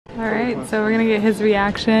Alright, so we're gonna get his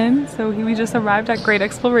reaction. So we just arrived at Great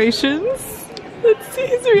Explorations. Let's see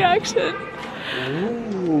his reaction.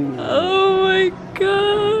 Ooh. Oh my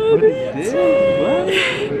god. What is this?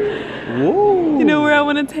 What? Whoa. You know where I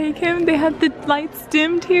want to take him? They had the lights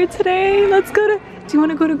dimmed here today. Let's go to, do you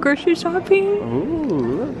want to go to grocery shopping?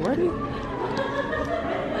 Ooh, look, buddy.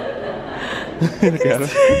 Look at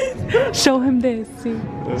him. Show him this, see?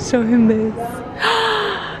 Show him this.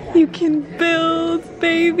 You can build,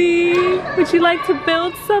 baby. Would you like to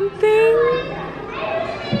build something?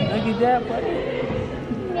 Look at that, buddy.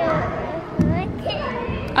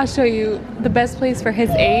 I'll show you the best place for his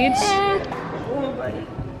age. Oh, buddy.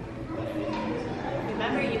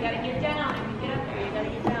 Remember, you gotta get down. When you get up there, you gotta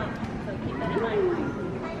get down. So keep that in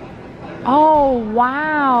mind. Oh,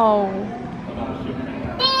 wow.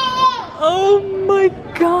 Oh my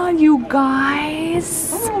god, you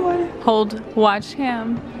guys. Hold, watch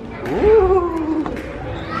him. Ooh.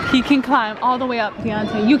 He can climb all the way up,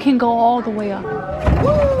 Deontay. You can go all the way up.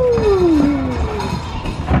 Woo.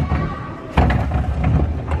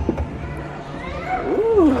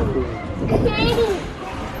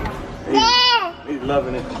 He's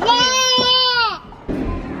loving it.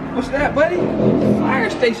 What's that, buddy? Fire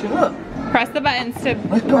station, look. Press the buttons to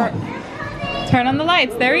Let's go. turn on the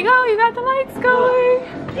lights. There we go, you got the lights going.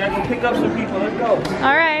 We gotta go pick up some people, let's go.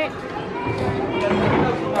 All right. We gotta go pick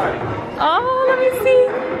up somebody. Oh, let me see.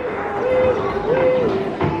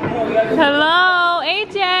 Come on, we gotta go. Hello,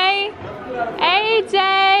 AJ. AJ.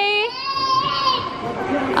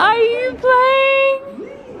 Are you playing?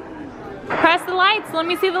 Press the lights. Let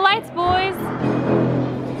me see the lights, boys.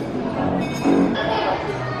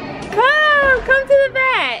 Come to the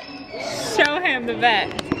vet. Show him the vet.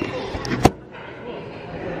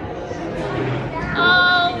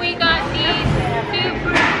 Oh, we got these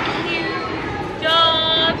super cute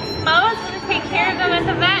dogs. Mama's gonna take care of them at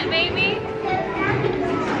the vet, baby.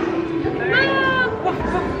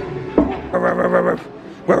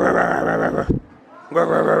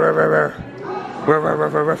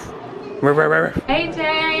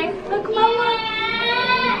 AJ, look, Mama.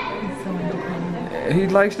 He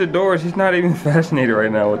likes the doors. He's not even fascinated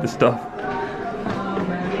right now with the stuff. Oh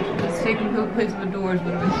man, let's take him to a place with doors,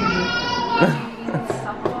 but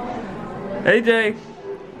AJ,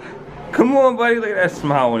 come on, buddy. Look at that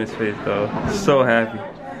smile on his face, though. So happy.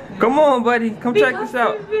 Come on, buddy. Come check this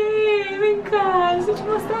out. Vem cá, deixa eu te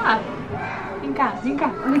mostrar. Vem cá, vem cá.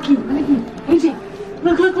 Olha aqui, olha aqui. AJ,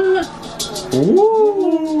 look, look, look, look.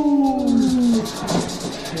 Ooh.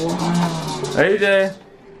 Wow. AJ.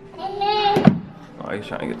 Oh, he's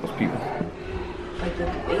trying to get those people. Like the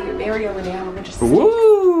area where they have a bunch of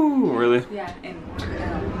Woo! Really? Yeah, and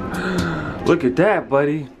Look at that,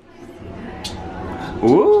 buddy.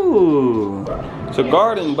 Ooh. It's a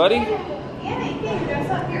garden, buddy.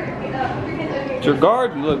 It's your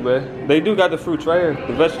garden. Look, man. They do got the fruits right here,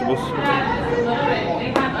 the vegetables. yeah, just a little bit.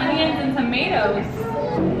 They have onions and tomatoes.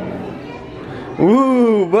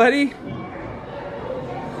 Ooh, buddy.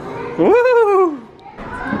 Woo!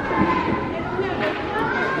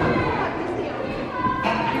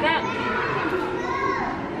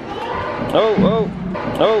 Oh, oh,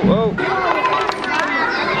 oh, oh.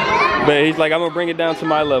 But he's like, I'm gonna bring it down to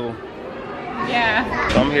my level. Yeah.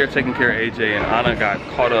 So I'm here taking care of AJ, and Anna got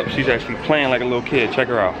caught up. She's actually playing like a little kid. Check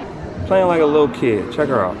her out. Playing like a little kid. Check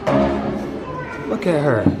her out. Look at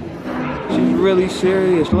her. She's really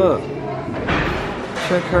serious. Look.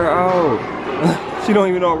 Check her out. She don't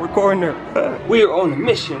even know I'm recording her. We are on a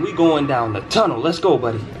mission. We going down the tunnel. Let's go,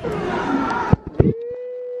 buddy.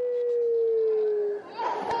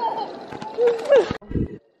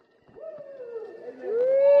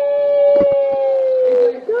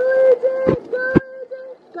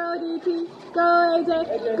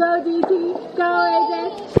 Go DT, go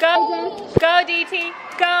AJ, go AJ, go DT,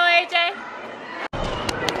 go AJ.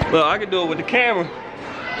 Look, I can do it with the camera.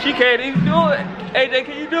 She can't even do it. AJ,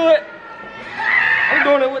 can you do it? I'm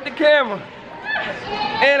doing it with the camera.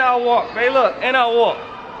 And I'll walk, babe, look, and I'll walk.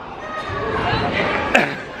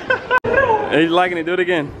 He's liking it, do it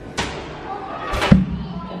again.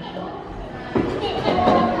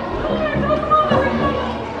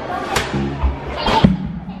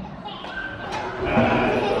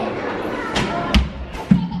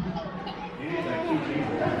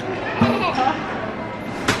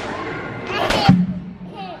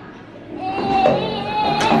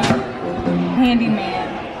 Handyman.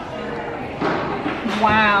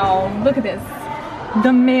 Wow, look at this.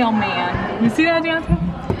 The mailman. You see that, Deontay?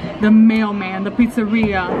 The mailman, the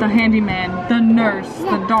pizzeria, the handyman, the nurse,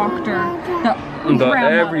 the doctor, the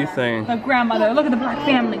everything. The grandmother. Look at the black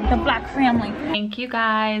family. The black family. Thank you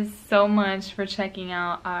guys so much for checking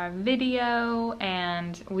out our video,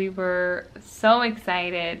 and we were so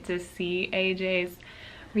excited to see AJ's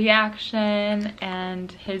reaction and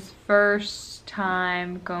his first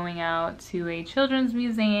time going out to a children's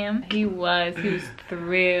museum. He was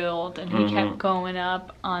thrilled, and he kept going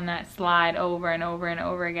up on that slide over and over and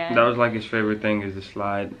over again. That was like his favorite thing, is the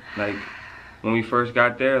slide. Like when we first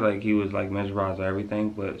got there, like he was like mesmerized by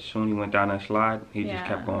everything, but soon he went down that slide, he just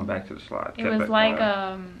kept going back to the slide. It was like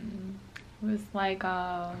a looked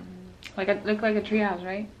like a treehouse,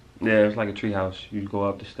 right? Yeah, it's like a treehouse. You go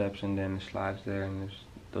up the steps and then the slides there, and there's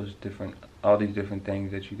all these different things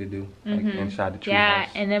that you could do like inside the treehouse. Yeah,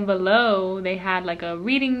 and then below they had like a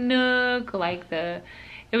reading nook,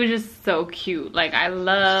 it was just so cute. Like I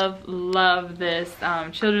love this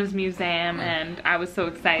children's museum, and I was so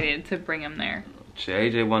excited to bring him there.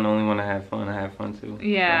 AJ wasn't the only one to have fun. I had fun too.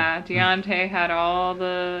 Yeah, so. Deontay had all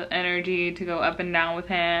the energy to go up and down with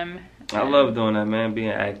him. I love doing that, man, being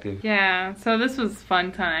active. Yeah, so this was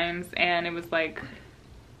fun times, and it was like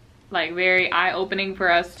very eye-opening for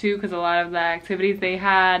us too, because a lot of the activities they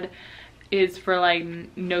had is for like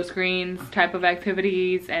no screens type of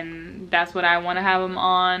activities, and that's what I want to have them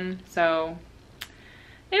on. So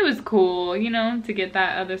it was cool, you know, to get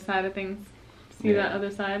that other side of things, see that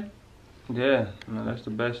other side. Yeah, no, that's the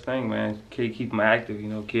best thing, man. Keep them active. You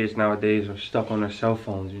know, kids nowadays are stuck on their cell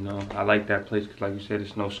phones. You know, I like that place because, like you said,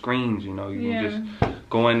 it's no screens. You know, you can just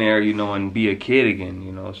go in there, you know, and be a kid again.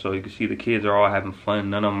 You know, so you can see the kids are all having fun.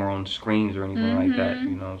 None of them are on screens or anything like that.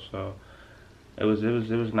 You know, so it was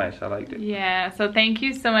nice. I liked it. Yeah. So thank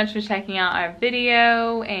you so much for checking out our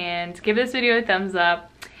video, and give this video a thumbs up.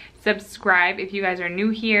 Subscribe if you guys are new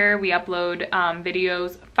here. We upload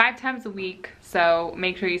videos 5 times a week, so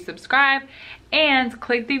make sure you subscribe and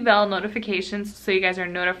click the bell notifications so you guys are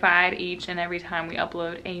notified each and every time we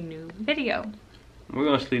upload a new video. We're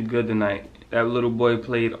gonna sleep good tonight. That little boy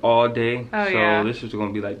played all day, so this is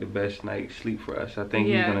gonna be like the best night's sleep for us. I think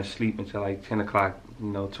he's gonna sleep until like 10 o'clock, you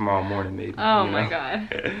know, tomorrow morning maybe. Oh my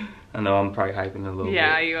god. I know I'm probably hyping a little bit.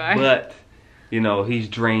 Yeah, you are. But, you know, he's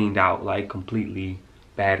drained out, like completely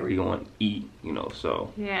battery on E, you know,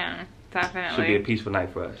 so. Yeah, definitely. Should be a peaceful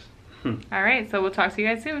night for us. All right, so we'll talk to you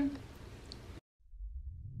guys soon.